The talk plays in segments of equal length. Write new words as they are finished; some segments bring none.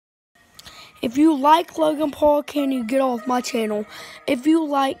If you like Logan Paul, can you get off my channel? If you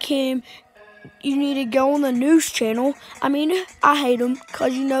like him, you need to go on the news channel. I mean, I hate him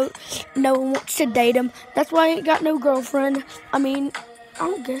because, no one wants to date him. That's why I ain't got no girlfriend. I mean, I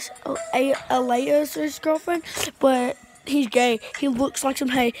don't guess Alea is his girlfriend, but he's gay. He looks like some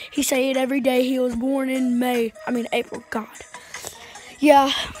hay. He say it every day. He was born in April. God.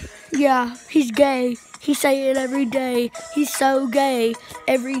 Yeah, he's gay. He say it every day. He's so gay.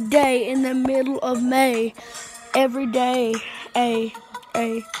 Every day in the middle of May. Every day.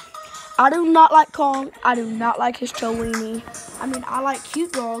 I do not like Kong. I do not like his Chiweenie. I like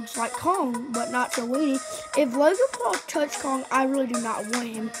cute dogs like Kong, but not Chiweenie. If Logan Paul touched Kong, I really do not want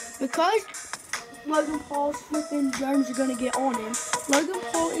him. Because Logan Paul's flipping germs are going to get on him. Logan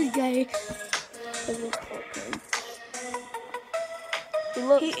Paul is gay. He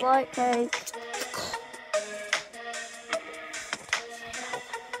looks like a...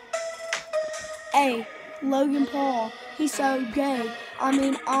 Hey, Logan Paul, he's so gay. I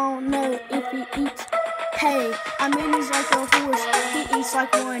don't know if he eats hay. He's like a horse. He eats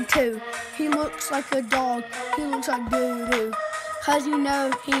like one too. He looks like a dog. He looks like doo-doo. Cause he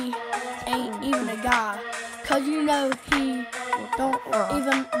ain't even a guy. Cause he don't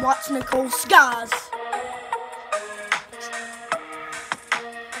even watch Nicole Skies.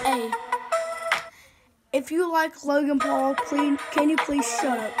 Hey, if you like Logan Paul, can you please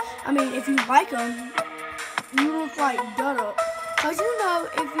shut up? If you like him, you look like Dud Up. Cause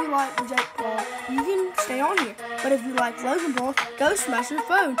if you like Jake Paul, you can stay on here. But if you like Logan Paul, go smash your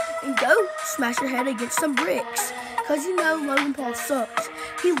phone and go smash your head against some bricks. Cause Logan Paul sucks.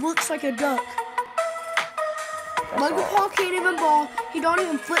 He looks like a duck. Logan Paul can't even ball. He don't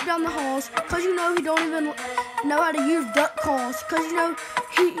even flip down the halls. Cause he don't even know how to use duck calls. Cause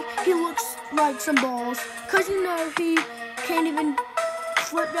he looks like some balls. Cause he can't even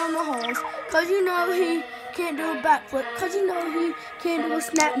flip down the halls. Cause he can't do a backflip. Cause he can't do a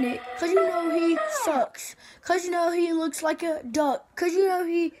snap nick. Cause he sucks. Cause he looks like a duck. Cause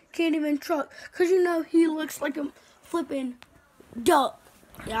he can't even truck. Cause he looks like a flipping duck.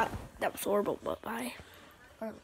 Yeah, that was horrible, but bye.